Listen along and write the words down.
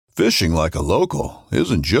Fishing like a local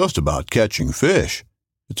isn't just about catching fish.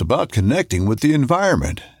 It's about connecting with the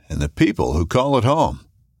environment and the people who call it home.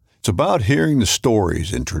 It's about hearing the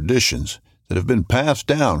stories and traditions that have been passed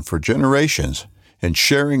down for generations and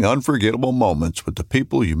sharing unforgettable moments with the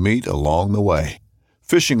people you meet along the way.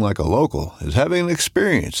 Fishing like a local is having an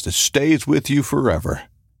experience that stays with you forever.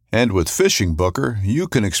 And with Fishing Booker, you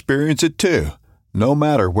can experience it too, no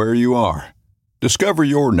matter where you are. Discover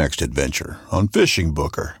your next adventure on Fishing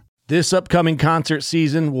Booker. This upcoming concert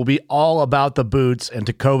season will be all about the boots, and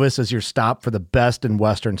Tecovas is your stop for the best in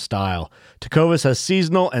Western style. Tecovas has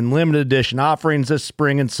seasonal and limited edition offerings this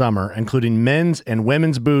spring and summer, including men's and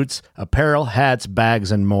women's boots, apparel, hats,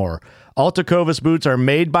 bags, and more. All Tecovas boots are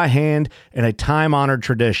made by hand in a time-honored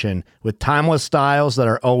tradition with timeless styles that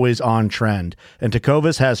are always on trend. And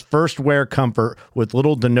Tecovas has first wear comfort with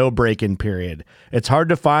little to no break-in period. It's hard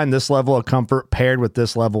to find this level of comfort paired with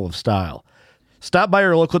this level of style. Stop by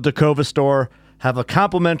your local Tecovas store, have a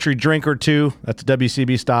complimentary drink or two, that's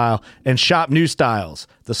WCB style, and shop new styles.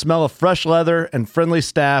 The smell of fresh leather and friendly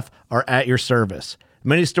staff are at your service.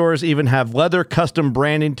 Many stores even have leather custom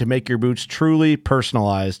branding to make your boots truly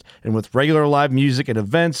personalized. And with regular live music and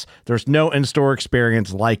events, there's no in-store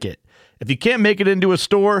experience like it. If you can't make it into a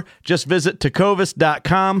store, just visit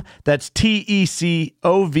tecovas.com. That's TECOVAS.com.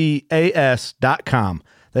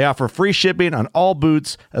 They offer free shipping on all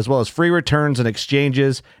boots, as well as free returns and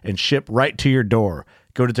exchanges, and ship right to your door.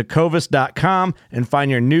 Go to tecovas.com and find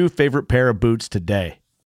your new favorite pair of boots today.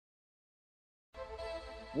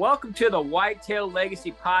 Welcome to the Whitetail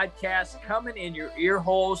Legacy Podcast, coming in your ear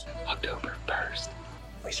holes. October 1st,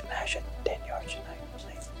 we smash it 10 yards tonight.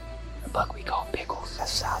 The buck we call Pickles. That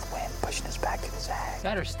south wind pushing us back to the zag.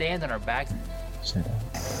 Better stand on our backs. Set it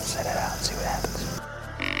out and see what happens.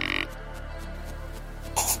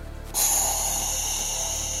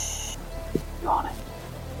 You on it?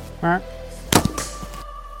 All right.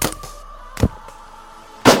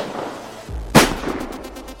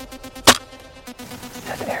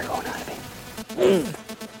 Got the air going out of me.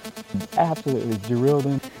 Absolutely drilled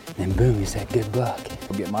him. And boom, he's that good buck.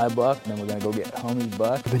 We'll get my buck, and then we're gonna go get homie's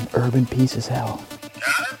buck. Urban piece as hell.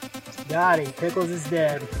 Got him. Pickles is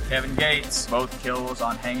dead. Kevin Gates, both kills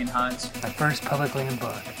on hanging hunts. My first public land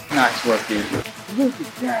buck. Nice work, dude. Look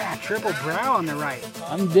at that. Triple brow on the right.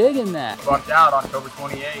 I'm digging that. Bucked out October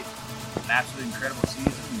 28th. An absolutely incredible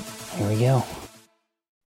season. Here we go.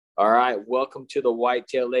 All right, welcome to the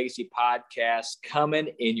Whitetail Legacy Podcast, coming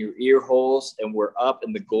in your ear holes, and we're up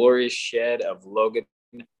in the glorious shed of Logan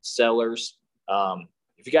Sellers.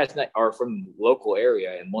 If you guys are from the local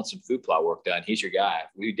area and want some food plot work done, he's your guy.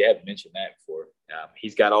 We haven't mentioned that before.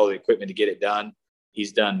 He's got all the equipment to get it done.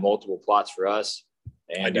 He's done multiple plots for us.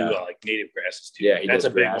 And I do like native grasses too. Yeah, that's a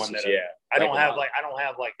big grasses, one. That yeah, I don't have like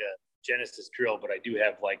a Genesis drill, but I do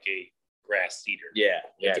have like a grass seeder. Yeah.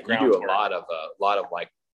 You do a lot of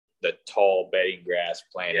like the tall bedding grass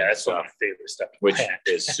planting. Yeah, that's one of my favorite stuff, which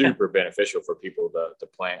is super beneficial for people to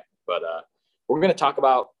plant. But we're going to talk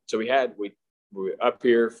about. So we were up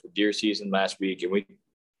here for deer season last week, and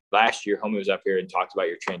last year homie was up here and talked about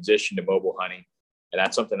your transition to mobile hunting, and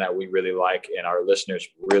that's something that we really like, and our listeners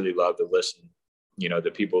really love to listen. You know,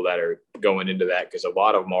 the people that are going into that, because a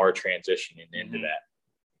lot of them are transitioning into that.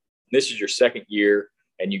 This is your second year,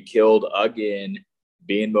 and you killed again,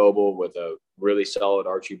 being mobile with a really solid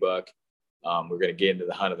Archie buck. We're going to get into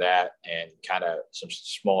the hunt of that and kind of some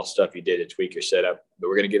small stuff you did to tweak your setup, but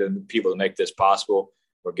we're going to get people to make this possible.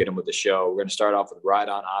 We'll get them with the show. We're going to start off with Ride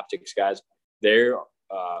On Optics, guys. They're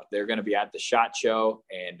going to be at the SHOT Show,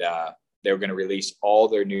 and they're going to release all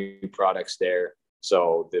their new products there.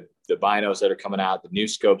 So the binos that are coming out, the new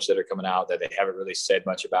scopes that are coming out that they haven't really said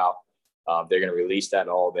much about, they're going to release that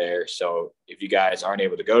all there. So if you guys aren't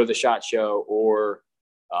able to go to the SHOT Show, or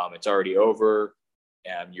it's already over,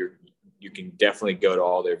 you can definitely go to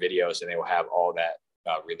all their videos, and they will have all that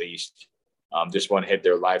released. Just want to hit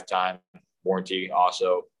their lifetime warranty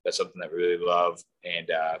also. That's something that we really love.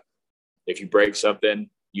 And if you break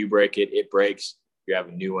something, you break it, it breaks, you have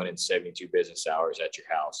a new one in 72 business hours at your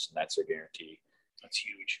house, and that's their guarantee. That's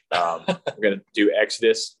huge. We're going to do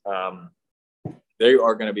Exodus. They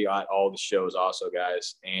are going to be on all the shows also,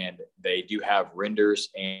 guys, and they do have renders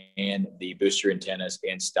and the booster antennas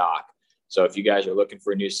in stock. So if you guys are looking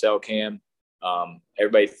for a new cell cam,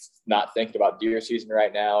 everybody's not thinking about deer season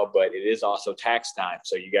right now, but it is also tax time.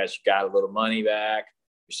 So you guys got a little money back,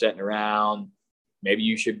 you're sitting around, maybe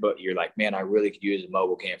you should, but you're like, man, I really could use a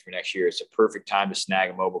mobile cam for next year. It's a perfect time to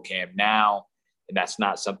snag a mobile cam now. And that's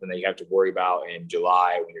not something that you have to worry about in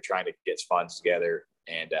July when you're trying to get funds together.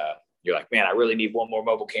 And you're like, man, I really need one more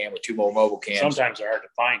mobile cam or two more mobile cams. Sometimes they're hard to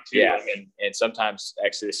find too. Yeah, and sometimes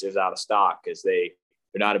Exodus is out of stock because they're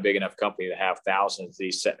not a big enough company to have thousands of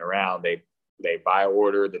these sitting around. They buy an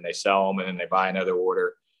order, then they sell them, and then they buy another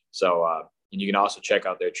order. So and you can also check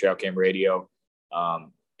out their Trail Cam Radio,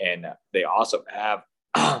 and they also have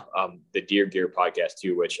the Deer Gear podcast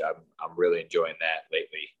too, which I'm really enjoying that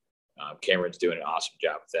lately. Cameron's doing an awesome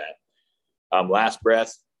job with that. Last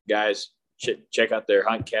Breath guys, check out their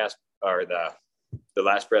Huntcast or the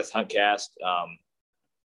Last Breath Huntcast.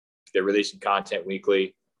 They're releasing content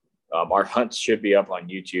weekly. Our hunts should be up on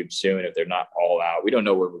YouTube soon if they're not all out. We don't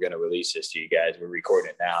know when we're going to release this to you guys. We're recording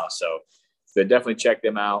it now, so definitely check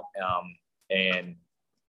them out. And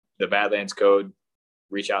the Badlands Code,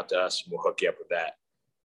 reach out to us and we'll hook you up with that.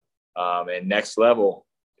 And Next Level,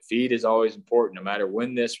 feed is always important. No matter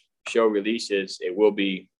when this show releases, it will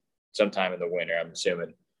be sometime in the winter, I'm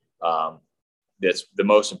assuming. That's the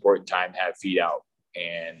most important time to have feed out.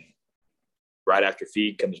 And right after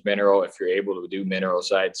feed comes mineral. If you're able to do mineral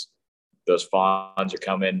sites, those fawns are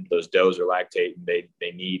coming, those does are lactating.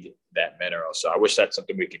 They need that mineral. So I wish that's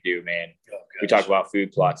something we could do, man. Oh, we talk about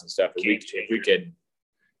food plots and stuff. If we could,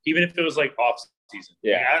 even if it was like off season.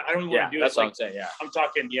 Yeah. Like, I don't even want to do that's it. what Like, I'm saying. Yeah. I'm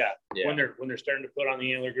talking, when they're starting to put on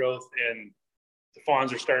the antler growth and the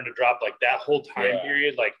fawns are starting to drop, like that whole time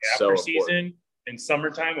period, like after season and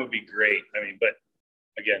summertime would be great. I mean, but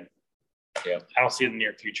again, I don't see it in the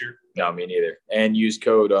near future. No, me neither. And use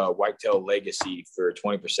code Whitetail Legacy for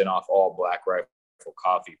 20% off all Black Rifle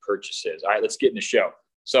Coffee purchases. All right, let's get in the show.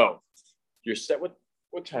 So you're set.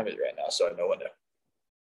 What time is it right now? So I know when to.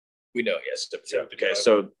 We know, yes. Okay,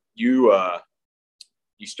 so you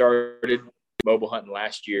started mobile hunting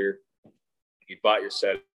last year. You bought your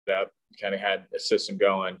setup. You kind of had a system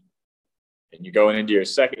going, and you're going into your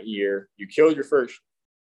second year. You killed your first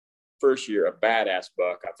year a badass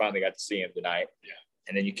buck. I finally got to see him tonight. Yeah.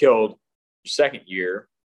 And then you killed your second year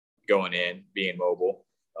going in, being mobile.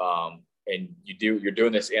 And you're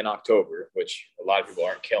doing this in October, which a lot of people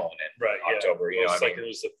aren't killing in October. Yeah. It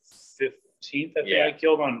was the 15th I think I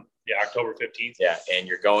killed on October 15th. Yeah. And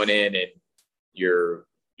you're going in and you're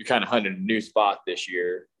kind of hunting a new spot this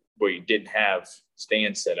year where you didn't have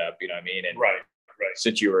stands set up, you know what I mean? And right.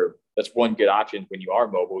 Since that's one good option when you are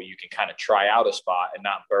mobile, you can kind of try out a spot and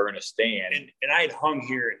not burn a stand. And I had hung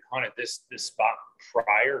here and hunted this spot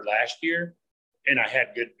prior last year, and I had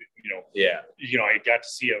good, I got to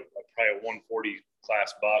see probably a 140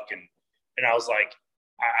 class buck, and I was like,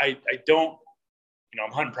 I don't,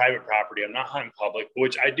 I'm hunting private property. I'm not hunting public,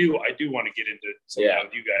 which I do want to get into some of that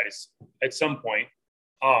with you guys at some point.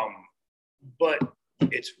 But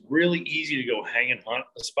it's really easy to go hang and hunt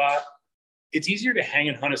a spot. It's easier to hang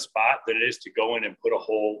and hunt a spot than it is to go in and put a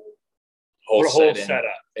whole setup.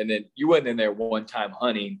 And then you went in there one time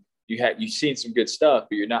hunting. You've seen some good stuff,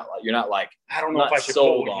 but you're not like I don't know if I should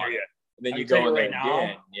sold on here yet. And then you go in there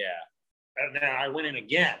again. Yeah. And then I went in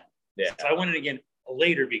again. Yeah. So I went in again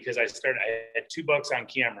later because I had 2 bucks on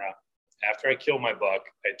camera. After I killed my buck,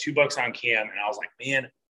 I had 2 bucks on cam, and I was like, man,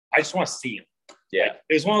 I just want to see him. Yeah. Like,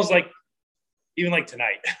 it was one of those, like, even like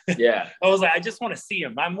tonight. Yeah. I was like, I just want to see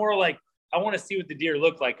him. I'm more like, I want to see what the deer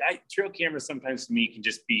look like. Trail cameras sometimes to me can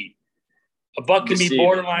just be, a buck can be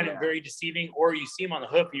borderline and very deceiving, or you see him on the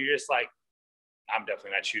hoof and you're just like, I'm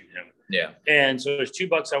definitely not shooting him. Yeah. And so there's 2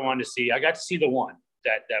 bucks I wanted to see. I got to see the one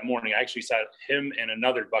that morning. I actually saw him and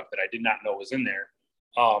another buck that I did not know was in there.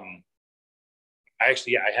 I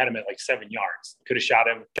had him at like 7 yards. Could have shot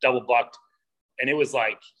him, double bucked. And it was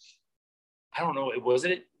like, I don't know.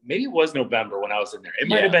 Maybe it was November when I was in there. It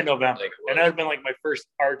might have been November. And that would have been like my first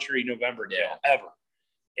archery November kill ever.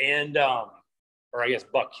 And, or I guess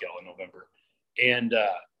buck kill in November. And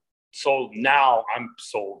so now I'm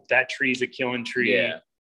sold. That tree's a killing tree. Yeah.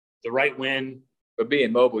 The right wind. But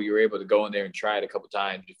being mobile, you were able to go in there and try it a couple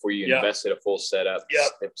times before you invested a full setup.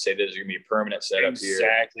 Yep. Say there's going to be a permanent setup here.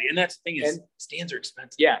 Exactly. And that's the thing is stands are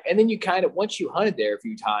expensive. Yeah. And then you kind of, once you hunted there a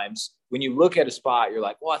few times, when you look at a spot, you're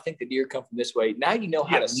like, well, I think the deer come from this way. Now you know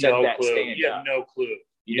how to set that stand You up. have no clue.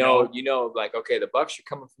 You know, like, okay, the bucks are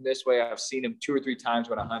coming from this way. I've seen them 2 or 3 times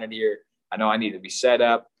when I hunted here. I know I need to be set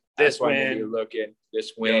up. That's why you're looking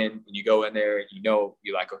this wind. When you go in there and you're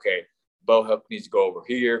like, okay, bow hook needs to go over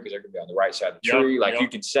here because they're going to be on the right side of the tree. You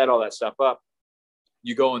can set all that stuff up.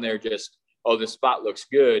 You go in there just, this spot looks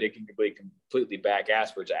good. It can be completely back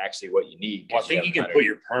ass for actually what you need. Well, I think you can put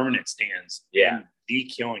your permanent stands in the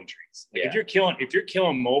killing trees. Like if you're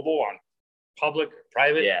killing mobile on public or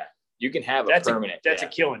private, you can have a permanent. That's a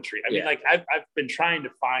killing tree. I mean, like I've been trying to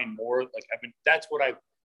find more. Like I think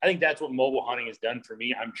that's what mobile hunting has done for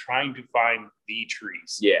me. I'm trying to find the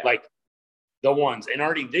trees. Yeah. Like the ones. And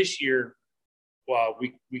already this year, well,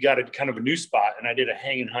 we got a kind of a new spot, and I did a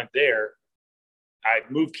hang and hunt there. I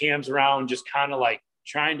moved cams around, just kind of like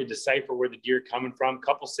trying to decipher where the deer coming from.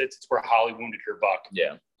 Couple sits, it's where Holly wounded her buck.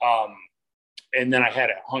 Yeah. And then I had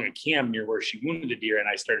hung a cam near where she wounded the deer, and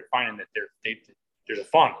I started finding that there's a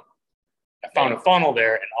funnel. I found a funnel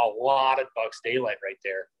there and a lot of bucks daylight right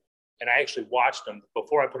there. And I actually watched them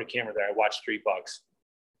before I put a camera there. I watched 3 bucks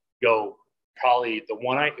go. Probably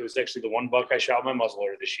it was actually the one buck I shot with my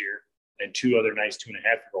muzzleloader this year, and 2 other nice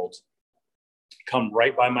 2.5-year-olds come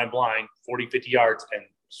right by my blind 40, 50 yards and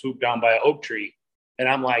swoop down by an oak tree. And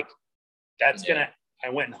I'm like, I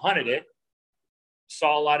went and hunted it,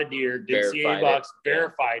 saw a lot of deer, didn't see any bucks,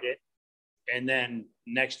 verified it. And then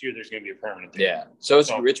next year there's going to be a permanent thing. Yeah. So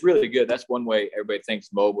it's really good. That's one way everybody thinks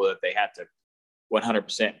mobile, that they have to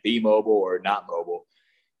 100% be mobile or not mobile.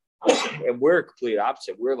 And we're a complete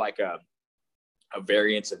opposite. We're like a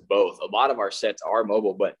variance of both. A lot of our sets are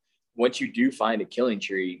mobile, but once you do find a killing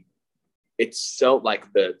tree, it's so like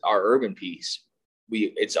our urban piece.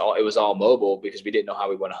 It was all mobile because we didn't know how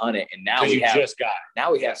we want to hunt it, and now we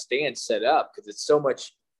have stands set up because it's so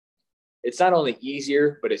much. It's not only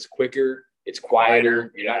easier, but it's quicker. It's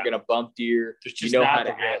quieter. You're not going to bump deer. You know how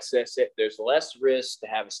to access it. There's less risk to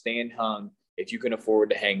have a stand hung if you can afford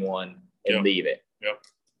to hang one and leave it. Yep.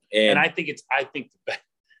 And I think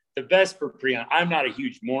the best for pre-hunt. I'm not a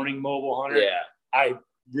huge morning mobile hunter. Yeah. I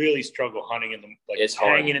really struggle hunting it's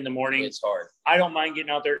hard. Hanging in the morning. It's hard. I don't mind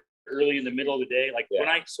getting out there early in the middle of the day. When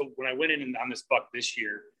I went in on this buck this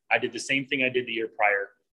year, I did the same thing I did the year prior.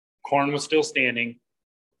 Corn was still standing.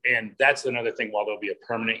 And that's another thing. While there'll be a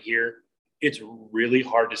permanent here, it's really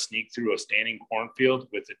hard to sneak through a standing cornfield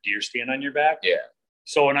with a deer stand on your back. Yeah.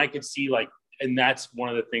 So, and I could see and that's one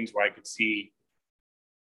of the things where I could see,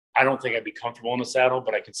 I don't think I'd be comfortable in a saddle,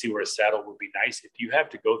 but I can see where a saddle would be nice. If you have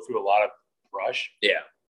to go through a lot of brush,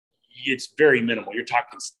 it's very minimal. You're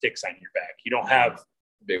talking sticks on your back. You don't have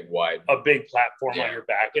a big platform on your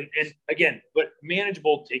back. And again, but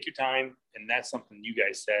manageable, take your time. And that's something you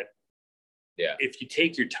guys said. Yeah. If you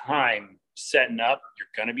take your time setting up, you're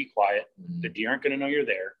going to be quiet. Mm-hmm. The deer aren't going to know you're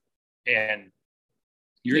there, and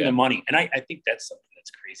you're in the money. And I think that's something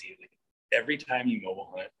that's crazy. Like every time you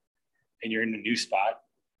mobile hunt and you're in a new spot,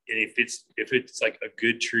 and if it's like a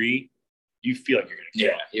good tree, you feel like you're going to kill.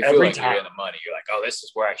 Yeah. You feel like you're in the money. You're like, oh, this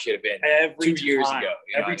is where I should have been 2 years ago.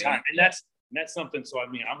 Every time. And that's something. So, I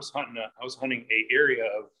mean, I was hunting a area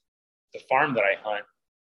of the farm that I hunt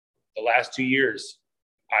the last 2 years.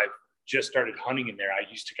 I've just started hunting in there. I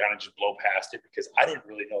used to kind of just blow past it because I didn't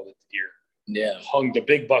really know that the deer the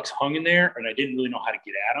big bucks hung in there, and I didn't really know how to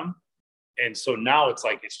get at them. And so now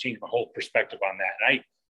it's changed my whole perspective on that. And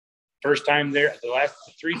first time there, the last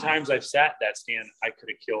 3 times I've sat that stand, I could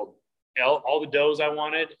have killed all the does I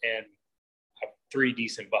wanted and 3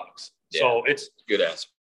 decent bucks. Yeah. So it's good ass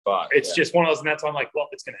spot. It's just one of those, and that's why I'm like, well,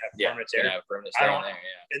 it's going to have permanent there. There.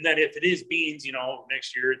 And then if it is beans,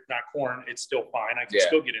 next year it's not corn, it's still fine. I can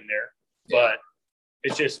still get in there. But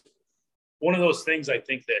it's just one of those things. I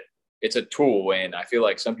think that it's a tool, and I feel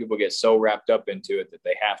like some people get so wrapped up into it that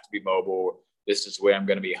they have to be mobile. This is the way I'm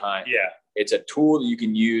going to be hunting. Yeah. It's a tool that you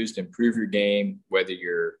can use to improve your game, whether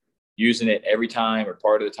you're using it every time or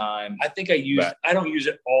part of the time. I think I don't use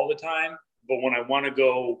it all the time, but when I want to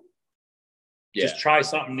go just try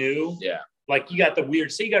something new. Yeah. Like you got a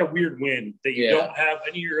weird wind that you don't have,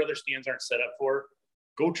 any of your other stands aren't set up for.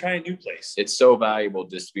 Go try a new place. It's so valuable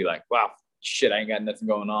just to be like, wow, shit, I ain't got nothing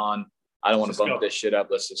going on. I don't want to bump this shit up.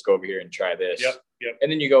 Let's just go over here and try this. Yep.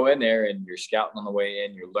 And then you go in there and you're scouting on the way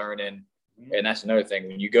in, you're learning. Mm-hmm. And that's another thing.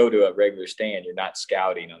 When you go to a regular stand, you're not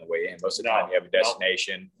scouting on the way in. Most of the time you have a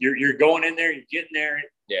destination. You're going in there, you're getting there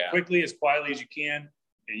quickly, as quietly as you can,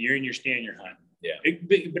 and you're in your stand, you're hunting.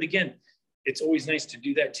 Yeah. But again, it's always nice to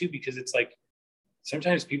do that too, because it's like,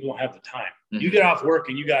 sometimes people don't have the time. Mm-hmm. You get off work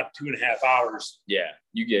and you got 2.5 hours. Yeah.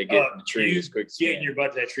 You get in the tree as quick as you can. Getting your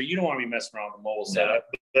butt to that tree. You don't want to be messing around with the mobile setup.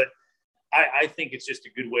 But I think it's just a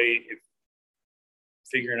good way of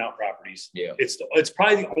figuring out properties. Yeah. It's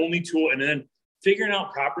probably the only tool. And then figuring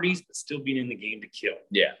out properties, but still being in the game to kill.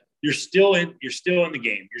 Yeah. You're still in the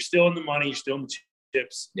game. You're still in the money. You're still in the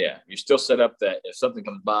chips. Yeah. You're still set up that if something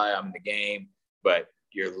comes by, I'm in the game, but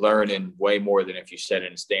you're learning way more than if you sat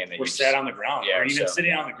in a stand. Or sat on the ground. Yeah, or even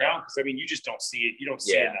sitting on the ground. Because, you just don't see it. You don't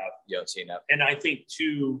see it enough. You don't see enough. And I think,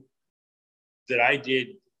 too, that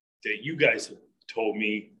you guys have told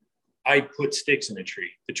me, I put sticks in a tree.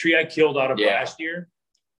 The tree I killed out of last year,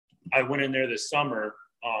 I went in there this summer.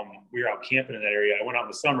 We were out camping in that area. I went out in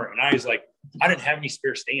the summer, and I was like, I didn't have any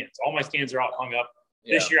spare stands. All my stands are out hung up.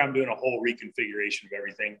 Yeah. This year, I'm doing a whole reconfiguration of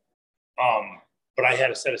everything. but I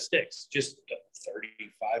had a set of sticks, just a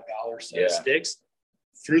 $35 set of sticks.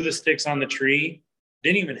 Threw the sticks on the tree. I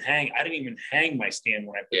didn't even hang my stand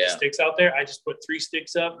when I put the sticks out there. I just put 3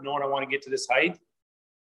 sticks up, knowing I want to get to this height.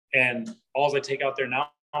 And all I take out there now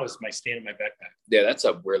is my stand and my backpack. Yeah, that's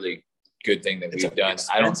a really good thing that we've done.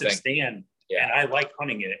 I don't think stand, and I like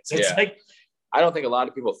hunting in it. So it's like, I don't think a lot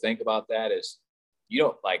of people think about that. Is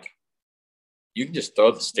you can just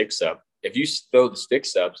throw the sticks up. If you throw the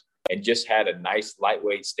sticks up and just had a nice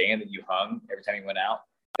lightweight stand that you hung every time you went out,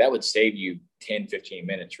 that would save you 10, 15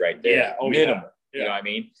 minutes right there. Yeah. Minimum. Yeah. You know what I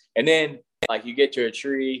mean? And then like you get to a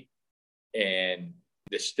tree and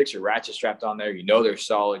the sticks are ratchet strapped on there. You know they're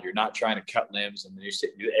solid. You're not trying to cut limbs, and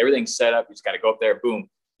everything's set up. You just got to go up there, boom,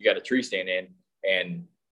 you got a tree stand in. And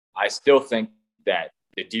I still think that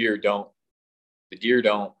the deer don't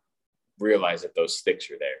realize that those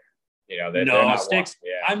sticks are there. You know, they're not sticks.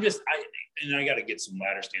 I got to get some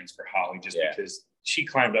ladder stands for Holly because she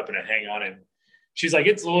climbed up in a hang on and she's like,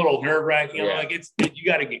 it's a little nerve wracking. You know, like you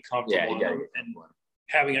got to get comfortable. Yeah, and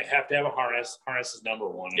have to have a harness. Harness is number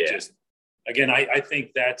one. Yeah. Just, again, I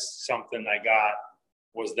think that's something I got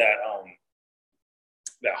was that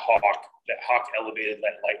Hawk elevated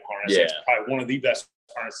that light harness. Yeah. It's probably one of the best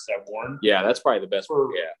harnesses I've worn. Yeah, that's probably the best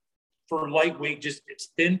for lightweight. Just it's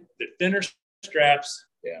thin, the thinner straps.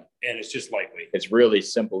 Yeah, and it's just lightweight. It's really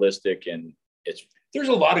simplistic, and there's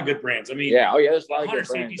a lot of good brands. I mean, there's a lot of good Hunter brands.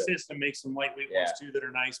 Safety System makes some lightweight ones too that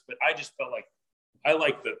are nice, but I just felt like I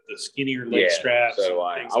like the skinnier leg straps. So do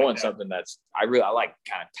I. I want something that's I like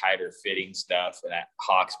kind of tighter fitting stuff, and that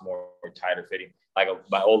Hawk's more tighter fitting. Like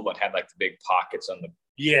my old one had like the big pockets on the.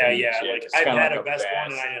 Like I've had a vest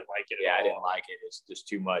one and I didn't like it. I didn't like it. It's just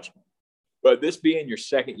too much. But this being your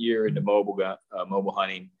second year into mobile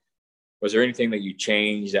hunting, was there anything that you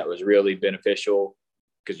changed that was really beneficial?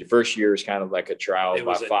 Because your first year is kind of like a trial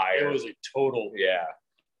by fire. It was a total. Yeah.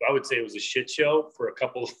 I would say it was a shit show for a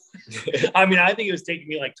couple. I mean, I think it was taking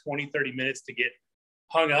me like 20, 30 minutes to get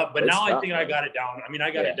hung up. But now I think I got it down. I mean,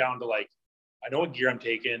 I got it down to like, I know what gear I'm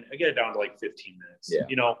taking. I get it down to like 15 minutes. Yeah.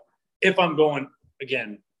 You know, if I'm going,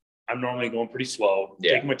 again, I'm normally going pretty slow,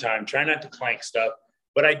 taking my time, trying not to clank stuff.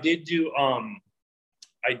 But I did do, I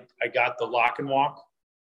got the lock and walk,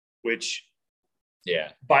 which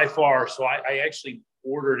by far. So I actually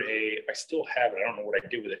ordered I still have it. I don't know what I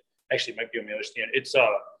did with it. Actually, it might be on the other stand. It's I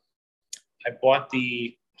bought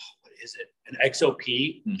what is it? An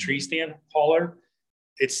XOP tree stand hauler.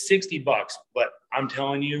 It's $60, but I'm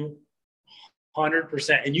telling you,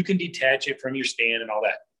 100%, and you can detach it from your stand and all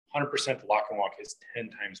that. 100% the lock and walk is 10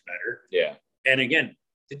 times better. Yeah. And again,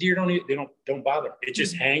 the deer don't bother. It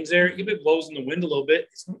just hangs there. If it blows in the wind a little bit,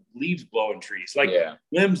 it's leaves blowing trees, like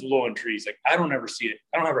limbs blowing trees. Like I don't ever see it.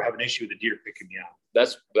 I don't ever have an issue with the deer picking me out.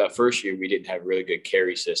 That's that first year we didn't have a really good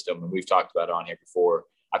carry system, and we've talked about it on here before.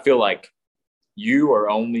 I feel like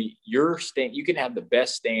your stand. You can have the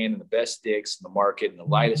best stand and the best sticks in the market and the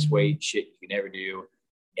lightest weight shit you can ever do,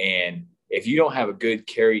 and if you don't have a good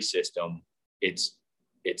carry system, it's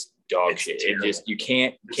dog shit. Terrible. It just you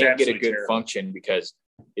can't get a good function because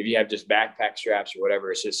if you have just backpack straps or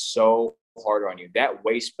whatever, it's just so hard on you. That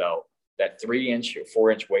waist belt, that 3-inch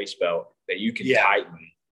or 4-inch waist belt that you can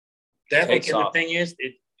tighten. That the thing is,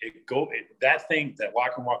 that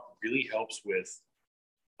lock and walk really helps with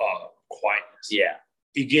quietness. Yeah.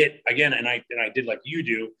 You get again, and I did like you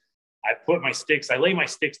do. I lay my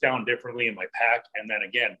sticks down differently in my pack, and then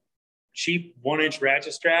again, cheap 1-inch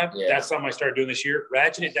ratchet strap. Yeah. That's something I started doing this year.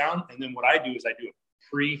 Ratchet it down, and then what I do is I do a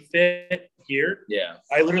pre-fit here. Yeah.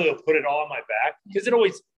 I literally will put it all on my back because you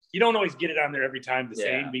don't always get it on there every time the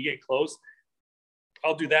same. But you get close.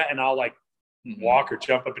 I'll do that, and I'll like walk or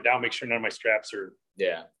jump up and down, make sure none of my straps are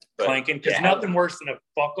clanking. Because nothing worse than a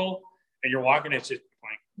buckle, and you're walking, it's just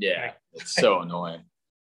clank. Yeah, it's so annoying.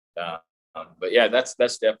 But yeah, that's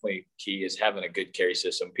definitely key is having a good carry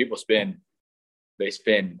system. People spend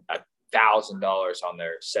 $1,000 on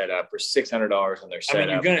their setup or $600 on their setup. I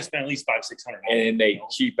mean, you're going to spend at least $500-600, and then they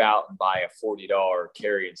cheap out and buy a $40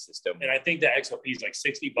 carrying system. And I think the XOP is like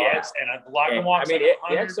 $60, and the lock and walk. I mean, the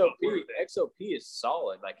XOP is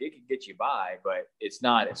solid. Like it can get you by, but it's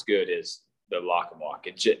not as good as the lock and walk.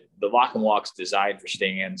 The lock and walk's designed for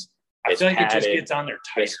stands. I feel like it just gets on there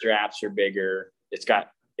tighter. The straps are bigger. It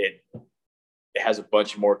has a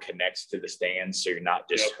bunch more connects to the stands, so you're not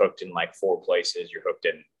just hooked in like 4 places. You're hooked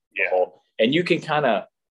in the whole, and you can kind of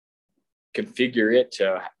configure it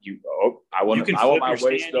to I want my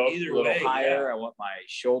waist up a little higher. I want my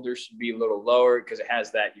shoulders to be a little lower because it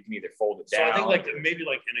has that. You can either fold it down. So I think and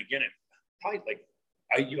again, it probably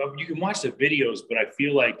you can watch the videos, but I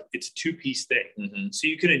feel like it's a 2-piece thing. Mm-hmm. So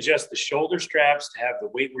you can adjust the shoulder straps to have the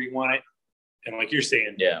weight where you want it. And like you're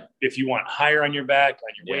saying, Yeah. if you want higher on your back,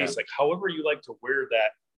 on your Yeah. waist, like however you like to wear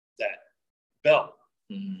that belt,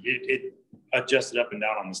 Mhm. it adjusted up and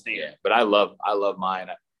down on the stand. Yeah, but I love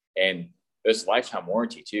mine, and it's lifetime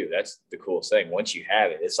warranty too. That's the coolest thing. Once you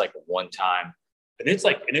have it, it's like a one time, And it's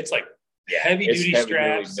like heavy duty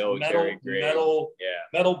straps, military grade.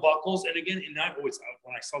 metal buckles. And again, and I always,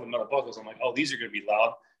 when I saw the metal buckles, I'm like, oh, these are going to be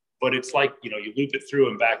loud. But it's like, you loop it through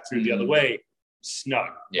and back through the other way,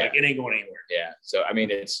 snug. Yeah. Like it ain't going anywhere. Yeah. So I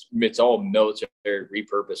mean, it's all military,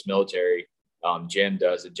 repurposed military. Jim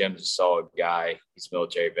does it. Jim's a solid guy. He's a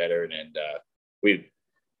military veteran, and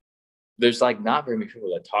there's like not very many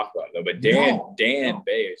people that talk about it though. But Dan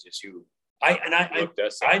Bay is just who I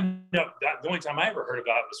know that the only time I ever heard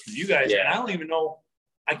about it was from you guys, Yeah. and I don't even know.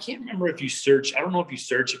 I can't remember if you search. I don't know if you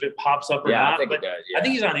search if it pops up or not. I think but it does. Yeah. I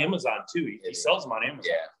think he's on Amazon too. He sells them on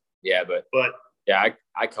Amazon. Yeah, but yeah,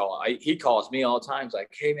 he calls me all the time. He's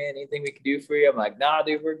like, hey man, anything we can do for you? I'm like, nah,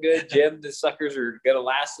 dude, we're good. Jim, the suckers are gonna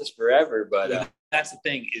last us forever. But that's the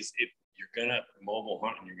thing is if you're gonna mobile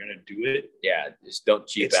hunt and you're gonna do it, just don't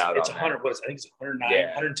cheap out. It's on $100. that. What is it? I think it's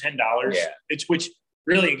 $109, $110. Yeah. It's which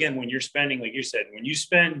really again when you're spending, like you said, when you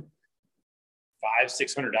spend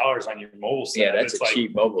 $500-$600 on your mobile set, that's it's a like,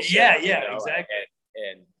 cheap mobile set. Yeah, know? exactly.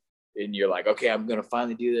 And you're like, okay, I'm gonna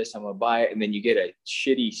finally do this. I'm gonna buy it, and then you get a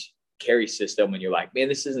shitty carry system, and you're like, man,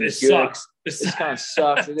 this isn't as good. Sucks. This kind of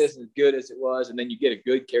sucks. It isn't as good as it was. And then you get a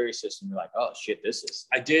good carry system. You're like, oh shit, this is.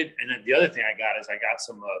 I did, and then the other thing I got is I got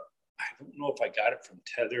some. I don't know if I got it from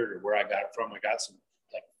Tethered or where I got it from. I got some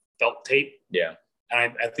like felt tape. Yeah.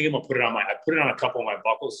 And I think I'm gonna put it on I put it on a couple of my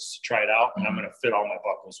buckles to try it out, and I'm gonna fit all my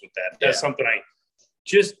buckles with that. That's something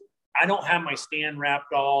I don't have my stand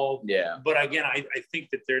wrapped all. Yeah. But again, I think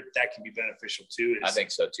that that can be beneficial too. I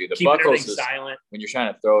think so too. The keeping buckles everything silent. When you're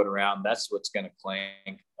trying to throw it around, that's what's going to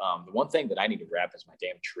clank. The one thing that I need to wrap is my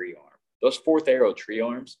damn tree arm. Those 4th arrow tree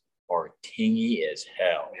arms are tingy as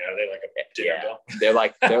hell. Yeah, they're like a dinner bell.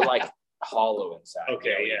 They're like hollow inside.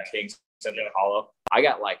 Okay, King's something hollow. I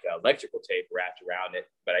got like electrical tape wrapped around it,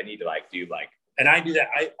 but I need to like do like. And I do that.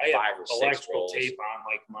 I have 5 or 6 electrical rolls. tape on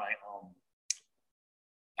like my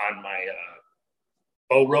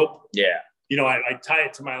bow rope. Yeah. I tie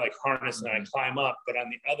it to my like harness and I climb up, but on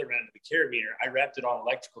the other end of the carabiner, I wrapped it on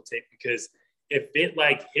electrical tape because if it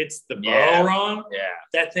like hits the bow wrong,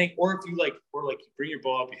 that thing, or if you you bring your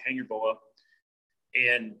bow up, you hang your bow up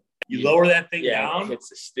and you lower that thing down, it hits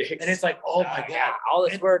the sticks, and it's like, oh my God, all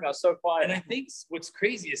this work, I was so quiet. And I think what's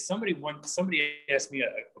crazy is somebody asked me,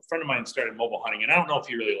 a friend of mine started mobile hunting, and I don't know if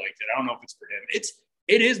he really liked it. I don't know if it's for him.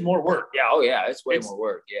 It is more work. Yeah. It's way more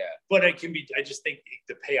work. Yeah. But it can be, I just think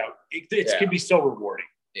the payout, it can be so rewarding.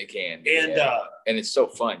 It can. And it's so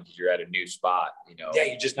fun because you're at a new spot, Yeah,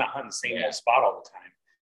 you're just not hunting the same old spot all the time.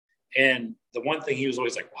 And the one thing he was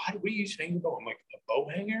always like, why do we use hang the bow? I'm like, a bow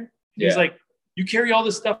hanger? He's like, you carry all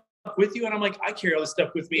this stuff with you? And I'm like, I carry all this stuff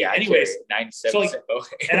with me anyways. 97% bow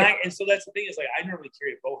hanger. And so that's the thing is like, I normally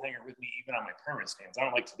carry a bow hanger with me even on my permanent stands. I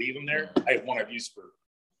don't like to leave them there. I have one I've used for,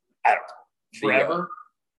 I don't know, forever.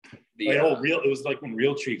 It was like when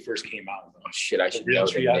Realtree first came out. Oh shit, I should know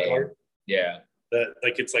the name. Yeah.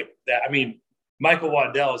 It's like that. I mean, Michael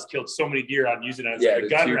Waddell has killed so many deer on using it as like a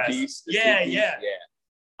gun rest. Yeah.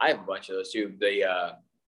 I have a bunch of those too. The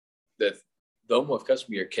Lone Wolf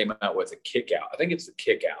Custom Gear came out with a kick out. I think it's the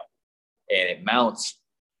kick out, and it mounts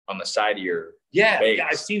on the side of your base. Yeah,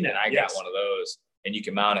 I've seen that. And I got one of those, and you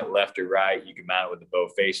can mount it left or right. You can mount it with the bow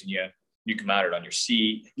facing you. You can mount it on your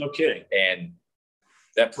seat. No kidding. And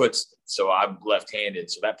that puts, so I'm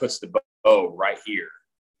left-handed, so that puts the bow right here.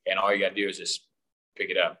 And all you got to do is just pick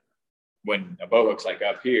it up. When a bow looks like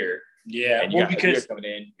up here, and you got because coming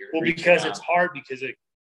in, because it's hard because you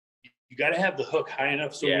got to have the hook high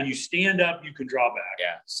enough so when you stand up, you can draw back.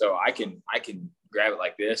 Yeah, so I can grab it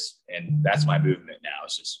like this, and that's my movement now.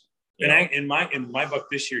 It's just in my buck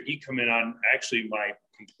this year, he come in on actually my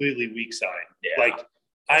completely weak side. Yeah, like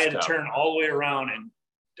I had to turn all the way around, and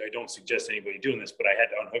I don't suggest anybody doing this, but I had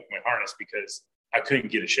to unhook my harness because I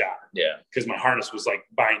couldn't get a shot. Yeah. Because my harness was like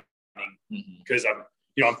binding because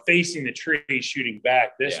I'm facing the tree shooting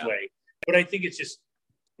back this way. But I think it's just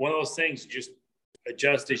one of those things, you just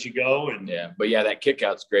adjust as you go. And but that kick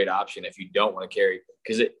out's a great option if you don't want to carry,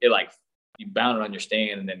 because it like you bound it on your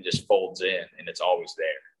stand and then it just folds in and it's always there.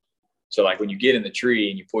 So like when you get in the tree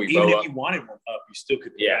and you pull your bow up. Even if you wanted one up, you still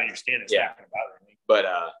could put it on your stand. It's not going to bother me. But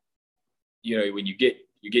when you get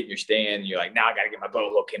in your stand and you're like, now I got to get my bow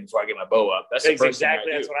hook in before I get my bow up. That's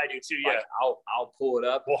exactly that's what I do too. Yeah. Like, I'll pull it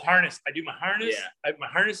up. Well, harness. I do my harness. Yeah. My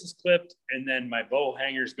harness is clipped and then my bow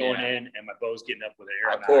hanger's going in and my bow's getting up with an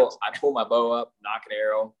arrow. I pull my bow up, knock an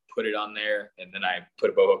arrow, put it on there, and then I put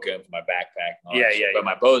a bow hook in for my backpack. And all Yeah, that shit. yeah, But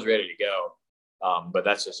my bow's ready to go. But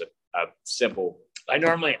that's just a simple.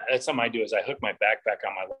 That's something I do is I hook my backpack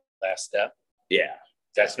on my last step. Yeah.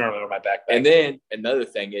 That's normally where my backpack. And then another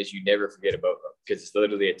thing is you never forget a boat hook because it's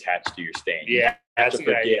literally attached to your stand. Yeah, that's a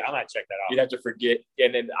good idea. I might check that out. You'd have to forget.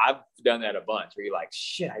 And then I've done that a bunch where you're like,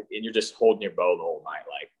 shit, and you're just holding your bow the whole night.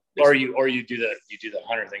 Like, or you do the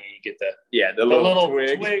hunter thing and you get the little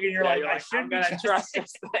twig and you're like, I'm gonna trust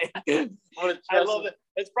this thing. I love it.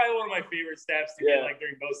 It's probably one of my favorite steps to get like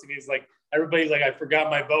during bow season. Is like everybody's like, I forgot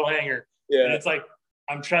my bow hanger. Yeah. And it's like,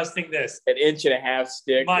 I'm trusting this. An 1.5 inch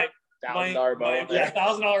stick. My $1,000 bow.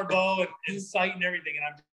 $1,000 bow and sight and everything. And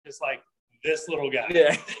I'm just like, this little guy.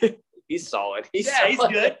 Yeah. He's solid. He's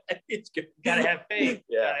good. He's good. Gotta have faith.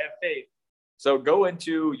 Yeah. Gotta have faith. So go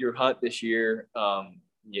into your hunt this year.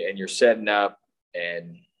 And you're setting up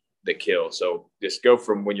and the kill. So just go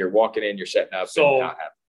from when you're walking in, you're setting up. So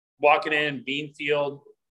walking in, bean field,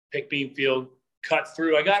 pick bean field, cut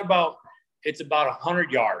through. It's about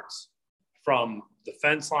 100 yards from the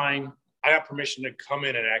fence line. I got permission to come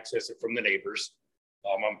in and access it from the neighbors.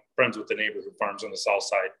 I'm friends with the neighbor who farms on the south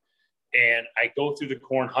side. And I go through the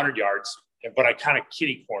corn 100 yards, but I kind of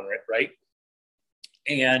kitty corner it, right?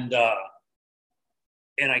 And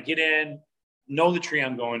I get in, know the tree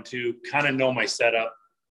I'm going to, kind of know my setup,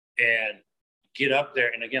 and get up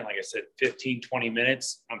there. And again, like I said, 15, 20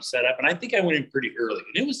 minutes, I'm set up. And I think I went in pretty early.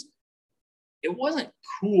 And it wasn't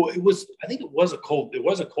cool. I think it was a cold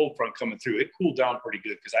front coming through. It cooled down pretty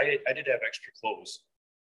good because I did have extra clothes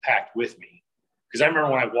packed with me. Because I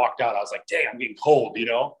remember when I walked out, I was like, dang, I'm getting cold,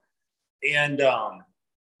 And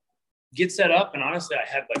get set up. And honestly, I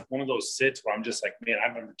had like one of those sits where I'm just like, man, I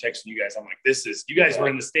remember texting you guys. I'm like, you guys were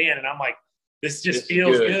in the stand. And I'm like, this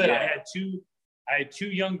feels good. Yeah. I had two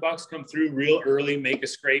young bucks come through real early, make a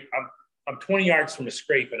scrape. I'm 20 yards from a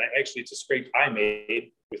scrape, and it's a scrape I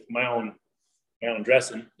made with my own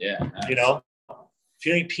dressing. Yeah, nice. If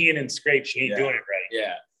you ain't peeing in scrapes, you ain't doing it right.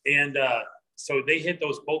 Yeah. And so they hit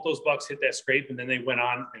both those bucks hit that scrape, and then they went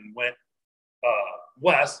on and went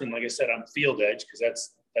west. And like I said, I'm field edge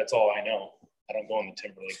because that's all I know. I don't go in the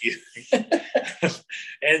timber like you.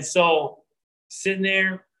 And so sitting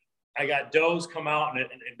there, I got does come out, and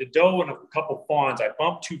the doe and a couple fawns. I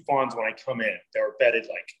bumped 2 fawns when I come in. They were bedded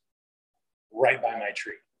like right by my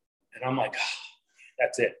tree. And I'm like,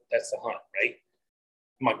 that's it. That's the hunt, right?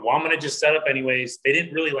 I'm like, well, I'm going to just set up anyways. They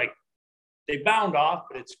didn't really they bound off,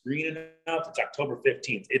 but it's green enough. It's October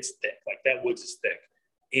 15th. It's thick. Like that woods is thick.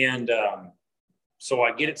 And so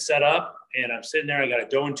I get it set up, and I'm sitting there. I got a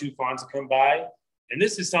doe and 2 fawns to come by. And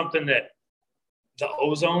this is something that the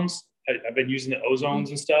ozones, I've been using the ozones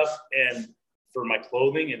and stuff and for my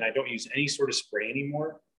clothing, and I don't use any sort of spray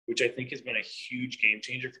anymore, which I think has been a huge game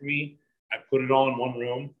changer for me. I put it all in one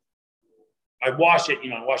room. I wash it,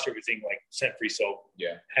 I wash everything like scent-free soap.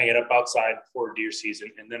 Yeah. Hang it up outside for deer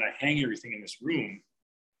season. And then I hang everything in this room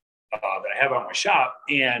that I have on my shop,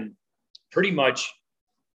 and pretty much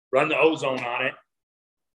run the ozone on it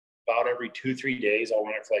about every 2-3 days. I'll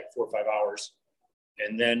run it for like 4 or 5 hours.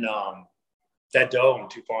 And then that doe and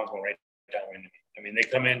 2 fawns went right downwind. I mean, they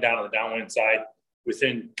come in down on the downwind side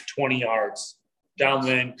within 20 yards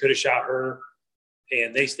downwind, could have shot her.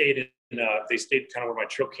 And they stayed kind of where my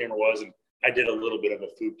trail camera was. And I did a little bit of a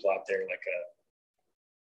food plot there, like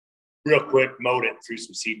real quick, mowed it, threw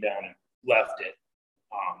some seed down and left it.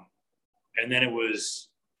 And then it was,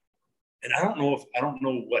 and I don't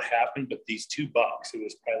know what happened, but these 2 bucks, it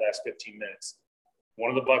was probably last 15 minutes. One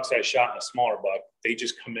of the bucks I shot and a smaller buck, they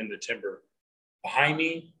just come in the timber behind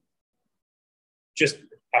me.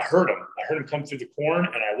 I heard them come through the corn,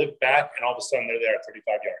 and I looked back, and all of a sudden they're there at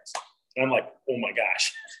 35 yards. And I'm like, oh my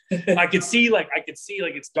gosh. I could see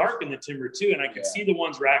it's dark in the timber too. And I could see the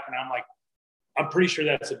ones racking. I'm like, I'm pretty sure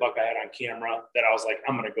that's a buck I had on camera that I was like,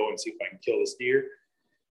 I'm going to go and see if I can kill this deer.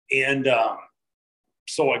 And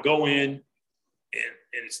so I go in,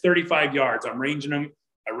 and it's 35 yards. I'm ranging them.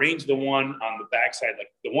 I range the one on the backside, like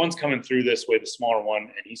the one's coming through this way, the smaller one,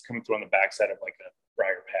 and he's coming through on the backside of like a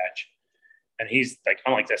briar patch. And he's like,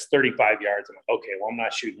 I'm like, that's 35 yards. I'm like, okay, well, I'm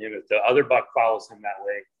not shooting him. If the other buck follows him that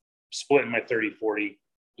way, splitting my 30-40,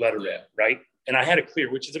 let her rip, right? And I had a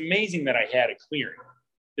clear, which is amazing that I had a clearing.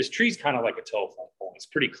 This tree's kind of like a telephone pole. It's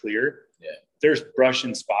pretty clear. Yeah. There's brush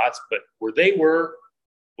and spots, but where they were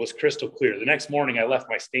was crystal clear. The next morning I left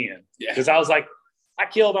my stand because I was like, I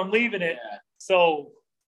killed, I'm leaving it. Yeah. So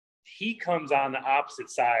he comes on the opposite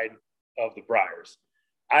side of the briars.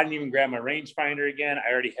 I didn't even grab my rangefinder again.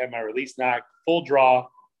 I already had my release knock, full draw.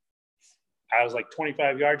 I was like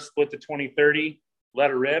 25 yards, split the 20-30,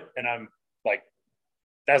 let her rip. And I'm like,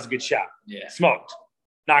 that's a good shot. Yeah. Smoked.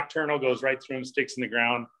 Nocturnal goes right through him, sticks in the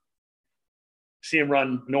ground. See him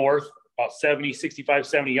run north about 65,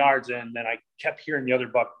 70 yards. And then I kept hearing the other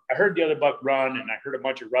buck. I heard the other buck run, and I heard a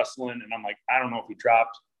bunch of rustling. And I'm like, I don't know if he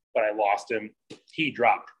dropped, but I lost him. He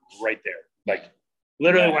dropped right there. Like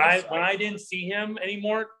literally when I didn't see him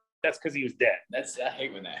anymore, that's because he was dead. I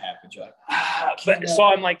hate when that happens. You're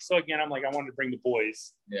like, so again, I'm like, I wanted to bring the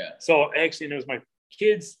boys. Yeah. So actually, it was my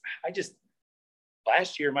kids.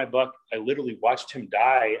 Last year, my buck, I literally watched him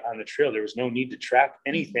die on the trail. There was no need to track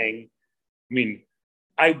anything. I mean,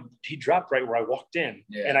 he dropped right where I walked in,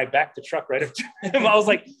 and I backed the truck right up to him. I was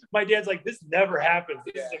like, my dad's like, this never happens.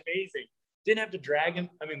 This is amazing. Didn't have to drag him.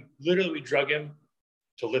 I mean, literally, we drug him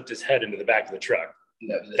to lift his head into the back of the truck.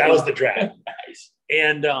 That was the drag. Nice.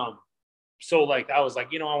 And so like I was like,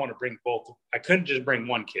 I want to bring both. I couldn't just bring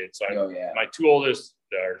one kid. So my two oldest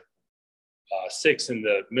are 6, and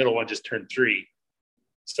the middle one just turned 3.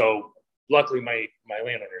 So luckily my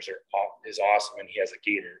landowner is awesome, and he has a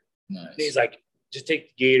gator. Nice. And he's like, just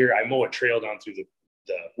take the gator. I mow a trail down through the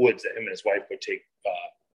woods that him and his wife would take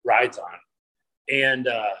rides on, and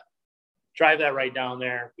drive that right down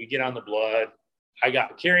there. We get on the blood. I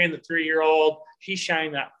got carrying the 3-year-old. He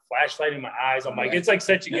shined that flashlight in my eyes. I'm like, it's like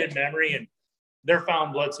such a good memory. And they're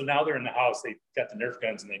found blood. So now they're in the house. They got the Nerf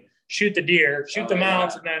guns, and they shoot the deer, shoot the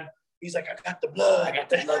mounts. And then he's like, I got the blood. I got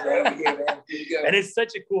the blood right over here, man. Here you go. And it's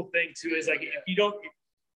such a cool thing too. Is like, if you don't,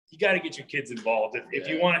 you got to get your kids involved. If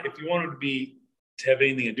you want them to have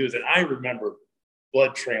anything to do with it. I remember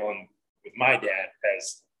blood trailing with my dad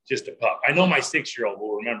as just a pup. I know my 6-year-old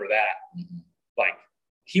will remember that. Mm-hmm. Like,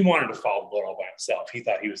 he wanted to follow blood all by himself. He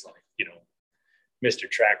thought he was like, Mr.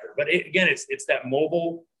 Tracker. But again, it's that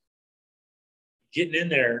mobile getting in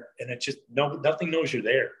there, and it just nothing knows you're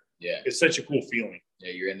there. Yeah. It's such a cool feeling.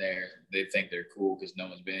 Yeah, you're in there. They think they're cool because no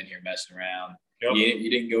one's been in here messing around. Yep.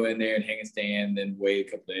 You didn't go in there and hang a stand, then wait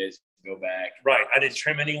a couple days, go back. Right. I didn't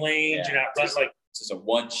trim any lanes. Yeah, You're not running like it's just a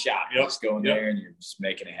one shot. You just go in there and you're just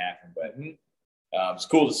making it happen. But it's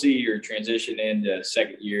cool to see your transition into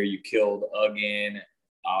second year. You killed again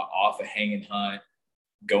off a hanging hunt,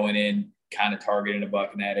 going in, kind of targeting a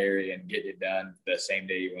buck in that area and getting it done the same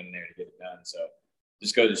day you went in there to get it done. So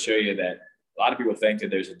just goes to show you that a lot of people think that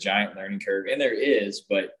there's a giant learning curve, and there is,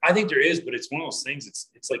 but I think there is, but it's one of those things.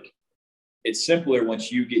 It's like, it's simpler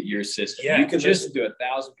once you get your system. Yeah, you can listen to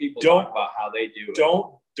 1,000 people talk about how they do it.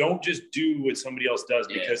 Don't just do what somebody else does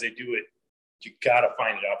because they do it. You got to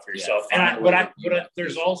find it out for yourself.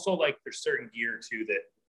 There's also like, there's certain gear too that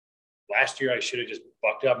last year I should have just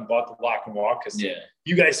bucked up and bought the Lock and Walk because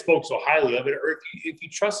you guys spoke so highly of it. Or if you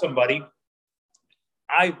trust somebody,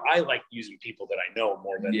 I like using people that I know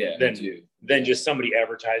more than just somebody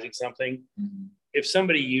advertising something. Mm-hmm. If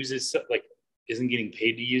somebody uses, like, isn't getting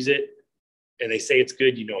paid to use it, and they say it's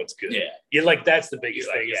good, it's good. Yeah. You're like, that's the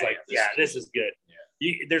biggest thing. It's this is good.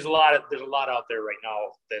 Yeah. There's a lot out there right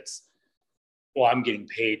now that's, well, I'm getting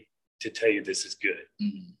paid to tell you this is good.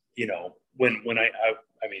 Mm-hmm. When I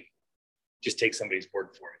mean, just take somebody's word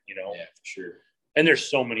for it, Yeah, for sure. And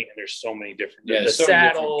there's so many different the so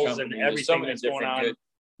saddles and everything that's going on.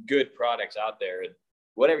 Good products out there. And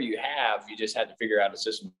whatever you have, you just have to figure out a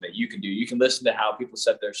system that you can do. You can listen to how people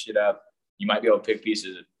set their shit up. You might be able to pick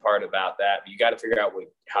pieces apart about that, but you got to figure out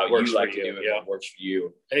how you like to do it, what works for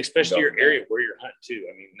you. And especially your area where you're hunting too.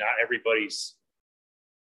 I mean, not everybody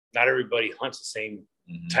hunts the same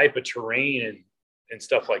type of terrain and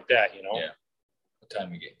stuff like that, Yeah. What time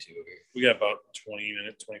are we getting to over here? We got about 20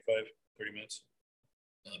 minutes, 25, 30 minutes.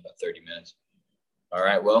 About 30 minutes. All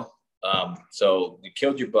right. Well, so you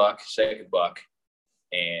killed your buck, second buck,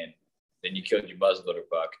 and then you killed your muzzleloader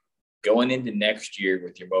buck. Going into next year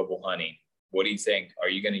with your mobile hunting, what do you think? Are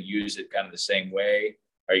you going to use it kind of the same way?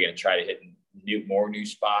 Are you going to try to hit more new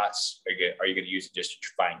spots? Are you going to use it just to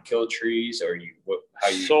find kill trees, or how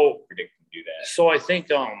you predict to do that? So I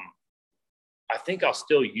think I'll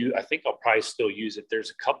probably still use it.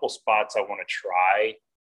 There's a couple spots I want to try.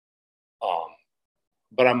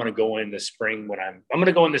 But I'm going to go in the spring when I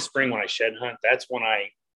shed hunt. That's when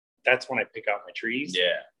I pick out my trees.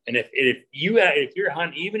 Yeah. And if you're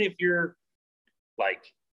hunting, even if you're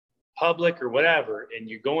like public or whatever, and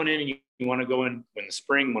you're going in and you want to go in when the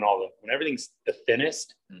spring, when everything's the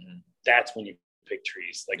thinnest, that's when you pick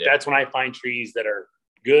trees. Like that's when I find trees that are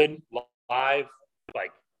good, live,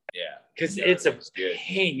 like, because it's a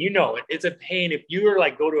pain, it's a pain. If you were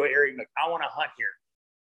like, go to an area, like, I want to hunt here,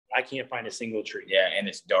 I can't find a single tree. Yeah. And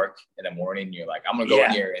it's dark in the morning. You're like, I'm going to go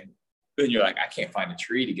in here, and then you're like, I can't find a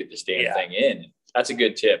tree to get this damn thing in. That's a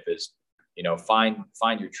good tip is, find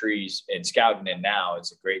your trees, and scouting in now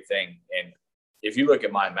is a great thing. And if you look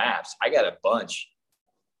at my maps, I got a bunch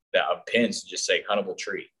of pins to just say huntable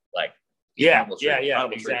tree. Like, Exactly.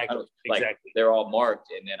 Like, they're all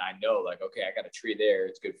marked, and then I know, like, okay, I got a tree there.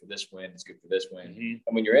 It's good for this wind. It's good for this wind. Mm-hmm.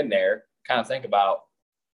 And when you're in there, kind of think about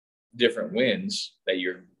different winds that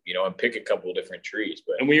you're, and pick a couple of different trees.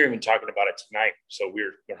 And we were even talking about it tonight. So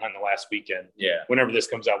we're hunting the last weekend. Yeah. Whenever this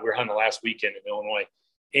comes out, we're hunting the last weekend in Illinois,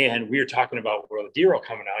 and we were talking about where the deer are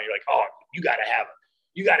coming out. You're like, oh, you got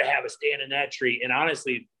to have a stand in that tree. And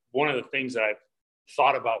honestly, one of the things that I've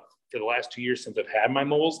thought about for the last 2 years since I've had my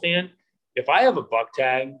mobile stand, if I have a buck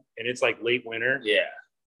tag and it's like late winter,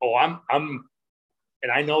 and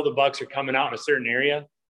I know the bucks are coming out in a certain area,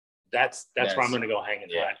 that's where I'm going to go hang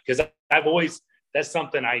and hunt. Because that's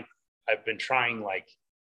something I've been trying, like,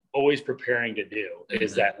 always preparing to do,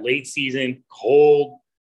 is that late season, cold,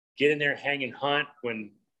 get in there, hang and hunt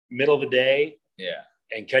when middle of the day,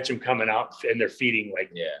 and catch them coming out and they're feeding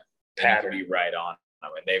like pattern. Be right on. I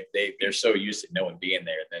mean, they're so used to no one being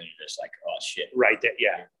there, then you're just like, oh shit, right there,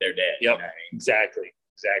 they're dead. Yep, exactly.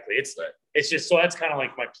 It's just, so that's kind of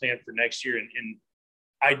like my plan for next year, and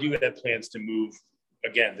I do have plans to move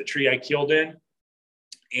again. The tree I killed in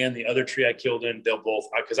and the other tree I killed in, they'll both,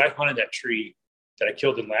 because I hunted that tree that I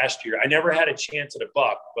killed in last year. I never had a chance at a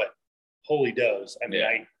buck, but holy does. I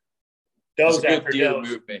mean, does after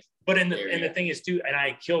does. But the thing is too, and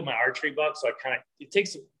I killed my archery buck, so it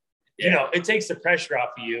takes the pressure off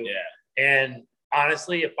of you. Yeah. And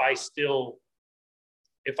honestly, if I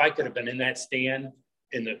could have been in that stand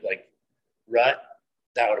in the rut,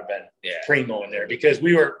 that would have been primo in there, because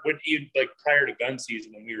we were prior to gun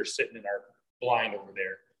season, when we were sitting in our blind over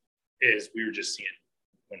there, we were just seeing,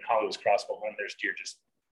 when Holly was crossbow hunting, there's deer just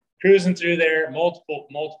cruising through there, multiple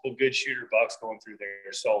good shooter bucks going through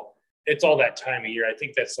there. So it's all that time of year. I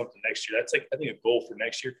think that's something next year. That's I think a goal for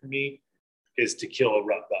next year for me is to kill a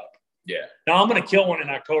rut buck. Yeah. Now I'm going to kill one in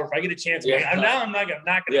October if I get a chance. I'm not going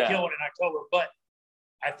to kill one in October, but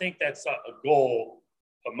I think that's a goal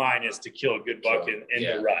of mine, is to kill a good buck in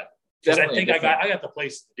the rut. Because I think I got the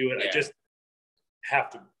place to do it. Yeah. I just have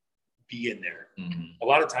to be in there. Mm-hmm. A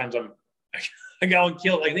lot of times I go and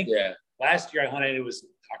kill. I think last year I hunted, it was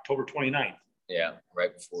October 29th. Yeah,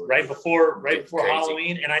 right before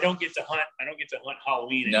Halloween, and I don't get to hunt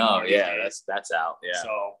Halloween anymore. No, that's out. Yeah.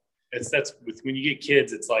 So that's when you get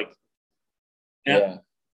kids, it's like,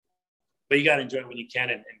 but you got to enjoy it when you can,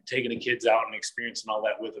 and taking the kids out and experiencing all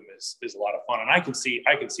that with them is a lot of fun. And I can see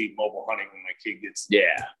mobile hunting when my kid gets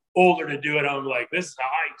older to do it. I'm like, this is how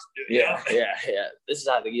I used to do it. Yeah. This is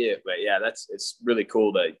how they get it. But it's really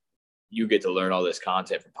cool that you get to learn all this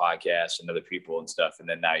content from podcasts and other people and stuff. And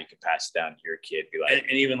then now you can pass it down to your kid. Be like,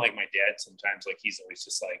 and even like my dad, sometimes, like, he's always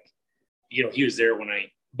just like, he was there when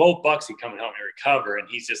both bucks would come and help me recover. And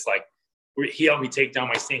he's just like, he helped me take down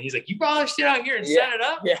my stand. He's like, you brought us shit out here and set it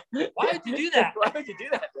up? Yeah. Why did you do that? Why would you do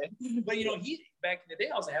that, man? But, he, back in the day,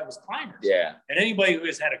 all I had was climbers. Yeah. And anybody who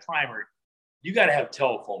has had a climber, you got to have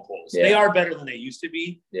telephone poles. Yeah. They are better than they used to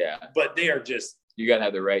be. Yeah. But they are just, you got to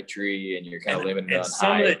have the right tree, and you're kind of limited on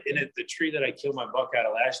height. The tree that I killed my buck out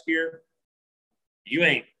of last year, you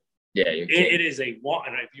ain't. Yeah. It is a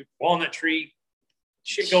walnut tree,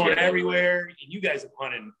 shit going everywhere. And you guys have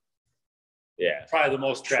hunted. Yeah, probably the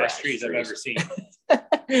most trash trees I've ever seen.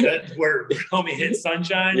 Where homie hit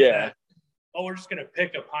sunshine. Yeah. We're just gonna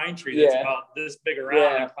pick a pine tree that's about this big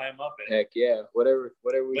around and climb up it. Heck yeah, whatever.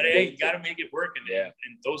 But hey, you got to make it work. And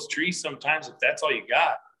those trees, sometimes, if that's all you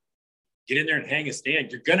got, get in there and hang a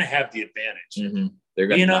stand. You're gonna have the advantage. Mm-hmm. They're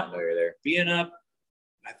gonna know you're there. Being up,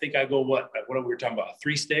 I think I go what we were talking about,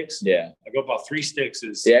 3 sticks. Yeah, I go about 3 sticks.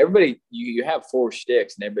 Everybody, you have 4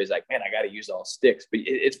 sticks, and everybody's like, man, I got to use all sticks, but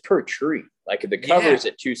it's per tree. Like, if the cover is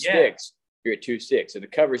at 2 sticks, you're at 2 sticks. If the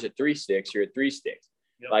cover's at 3 sticks, you're at 3 sticks.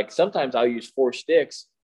 Yep. Like, sometimes I'll use 4 sticks.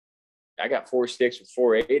 I got 4 sticks with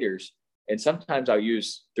 4 aiders, and sometimes I'll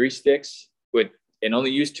use 3 sticks and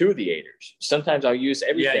only use 2 of the aiders. Sometimes I'll use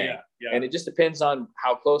everything, and it just depends on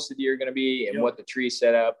how close the deer are going to be and what the tree's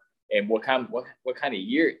set up. And what kind of time of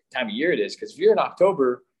year it is. Because if you're in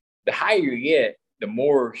October, the higher you get, the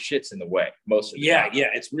more shit's in the way most of the time. Yeah,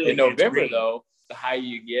 it's really in November though. The higher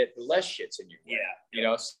you get, the less shit's in your way.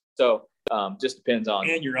 So just depends on.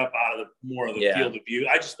 And you're up out of more of the field of view.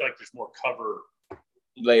 I just feel like there's more cover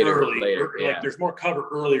later. Like there's more cover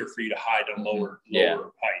earlier for you to hide on lower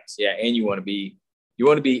heights. Yeah, and you want to be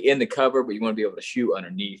in the cover, but you want to be able to shoot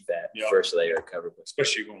underneath that first layer of cover.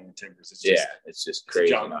 Especially going in timbers. It's just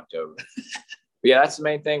crazy in October. But that's the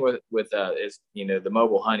main thing with is the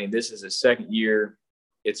mobile hunting. This is the second year.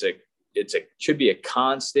 It should be a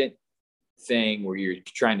constant thing where you're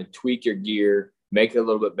trying to tweak your gear, make it a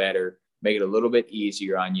little bit better, make it a little bit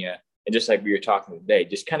easier on you, And just like we were talking today,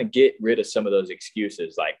 just kind of get rid of some of those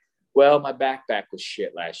excuses. Like, well, my backpack was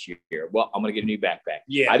shit last year. Well, I'm going to get a new backpack.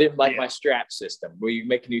 Yeah. I didn't like my strap system. Well, you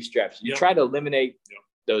make a new strap. You try to eliminate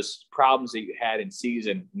those problems that you had in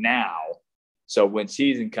season now. So when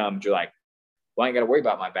season comes, you're like, well, I ain't got to worry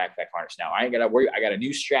about my backpack harness now. I ain't got to worry. I got a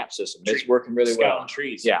new strap system. It's working really well.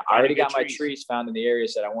 Trees. Yeah. I already got my trees found in the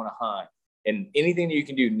areas that I want to hunt. And anything that you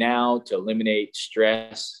can do now to eliminate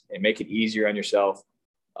stress and make it easier on yourself,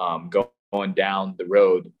 going down the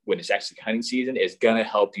road when it's actually hunting season is going to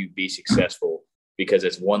help you be successful, because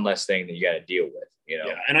it's one less thing that you got to deal with, you know?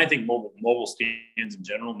 Yeah. And I think mobile stands in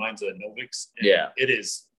general, mine's a Novix. It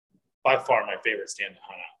is by far my favorite stand to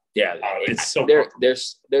hunt out. Yeah. It's so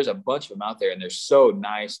there's a bunch of them out there, and they're so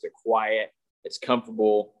nice. They're quiet. It's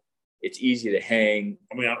comfortable. It's easy to hang.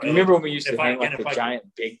 I mean, remember when we used to hang like the giant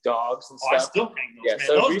big dogs and stuff? I still hang those. Yeah, man.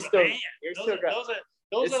 so those we are still,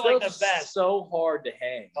 those are like the best. So hard to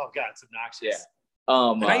hang. Oh God, it's obnoxious.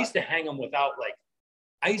 Yeah. And I used to hang them without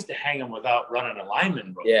running a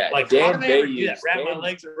lineman rope. Yeah. Like Dan how did I ever do Bayous, that? Wrap my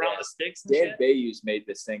legs around the sticks. And Dan Bayous made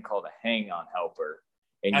this thing called a hang-on helper.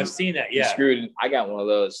 And I've seen that. Yeah. You screwed in. I got one of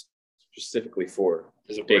those specifically for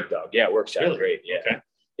big dog. Yeah, it works out great. Yeah. Okay.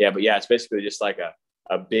 Yeah, but yeah, it's basically just like a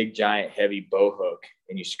big giant heavy bow hook,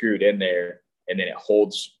 and you screw it in there, and then it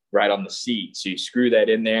holds right on the seat. So you screw that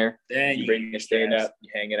in there, then you bring the stand up, you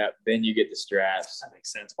hang it up, then you get the straps. That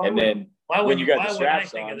makes sense. When you got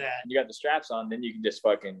the straps on, then you can just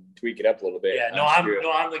fucking tweak it up a little bit. Yeah, I'm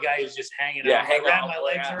the guy who's just hanging out. I wrap my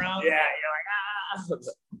legs around. Yeah, you're like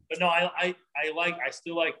But no, I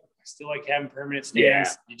still like having permanent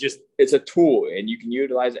stands. Yeah. It's a tool, and you can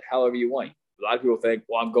utilize it however you want. A lot of people think,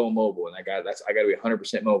 well, I'm going mobile, and I got to be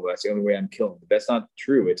 100% mobile. That's the only way I'm killing. But that's not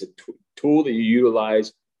true. It's a tool that you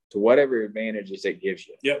utilize to whatever advantages it gives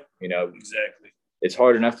you. Yep. You know, exactly. It's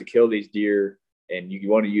hard enough to kill these deer, and you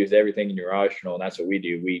want to use everything in your arsenal, and that's what we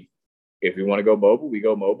do. If we want to go mobile, we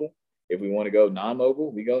go mobile. If we want to go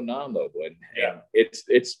non-mobile, we go non-mobable. And it's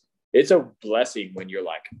a blessing when you're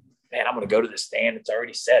like, man, I'm going to go to the stand. It's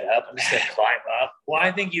already set up. I'm just going to climb up. Well,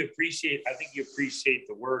 I think you appreciate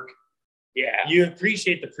the work. Yeah. You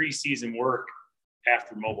appreciate the preseason work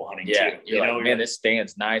after mobile hunting too. You're like, man, this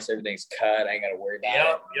stand's nice. Everything's cut. I ain't got to worry about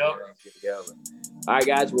it. Yep. Good to go. All right,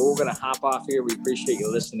 guys. Well, we're going to hop off here. We appreciate you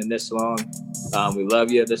listening this long. We love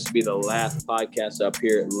you. This will be the last podcast up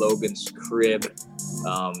here at Logan's Crib,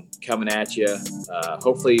 coming at you.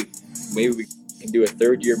 Hopefully, maybe we can do a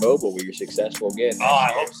third year mobile where you're successful again. Oh,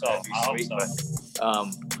 I hope so.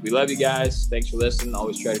 We love you guys. Thanks for listening.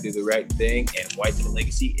 Always try to do the right thing. And Whitetail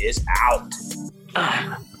Legacy is out.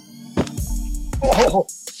 Not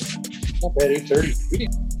bad, 8:30.